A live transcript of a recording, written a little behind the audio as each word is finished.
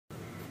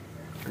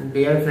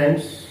Dear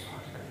friends,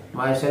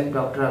 myself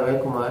Dr.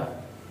 Abhay Kumar,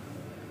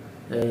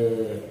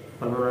 a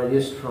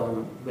pulmonologist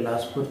from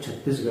Bilaspur,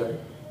 Chhattisgarh.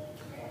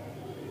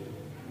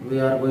 We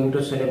are going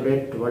to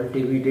celebrate World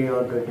TB Day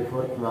on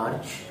 24th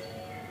March.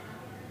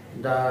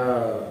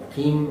 The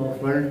theme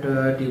of World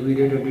TB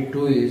Day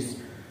 22 is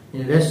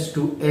Invest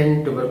to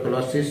End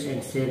Tuberculosis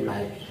and Save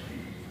Lives.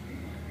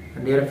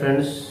 Dear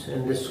friends,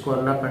 in this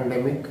corona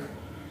pandemic,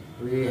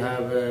 we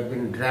have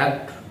been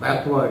dragged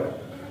backward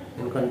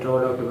in control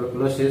of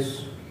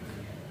tuberculosis,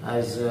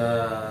 as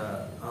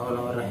all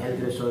our health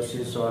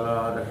resources, all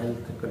our health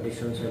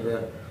conditions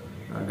were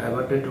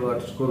diverted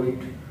towards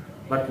COVID.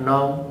 But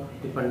now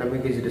the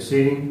pandemic is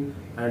receding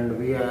and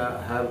we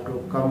have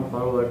to come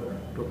forward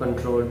to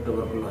control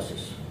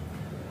tuberculosis.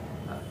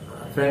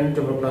 Friend,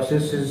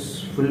 tuberculosis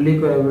is fully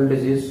curable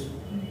disease,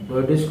 though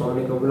it is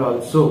communicable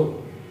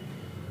also.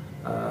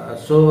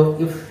 So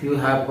if you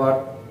have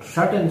got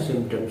certain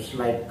symptoms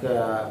like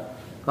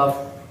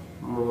cough,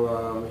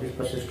 which is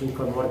persisting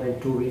for more than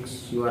 2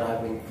 weeks, you are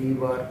having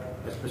fever,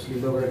 especially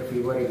low grade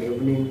fever in the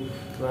evening,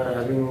 you are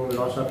having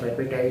loss of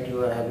appetite,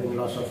 you are having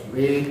loss of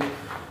weight,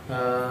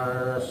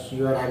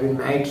 you are having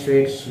night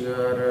sweats, you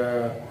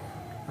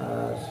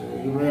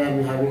may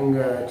be having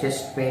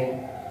chest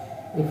pain.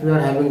 If you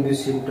are having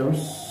these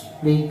symptoms,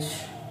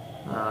 please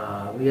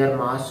wear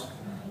mask,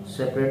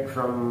 separate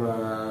from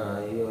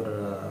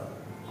your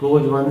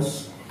close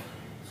ones,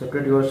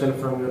 separate yourself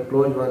from your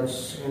close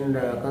ones, and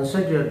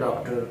consult your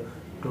doctor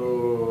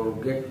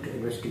to get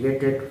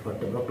investigated for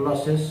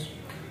tuberculosis.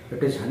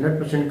 It is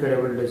 100%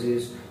 curable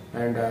disease,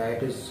 and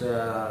it is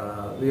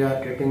we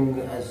are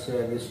treating as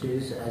this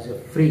disease as a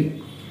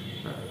free.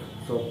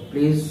 So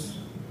please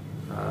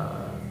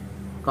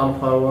come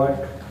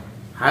forward,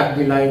 have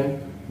the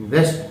line,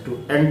 invest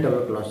to end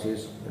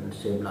tuberculosis and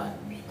save lives.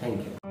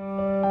 Thank you.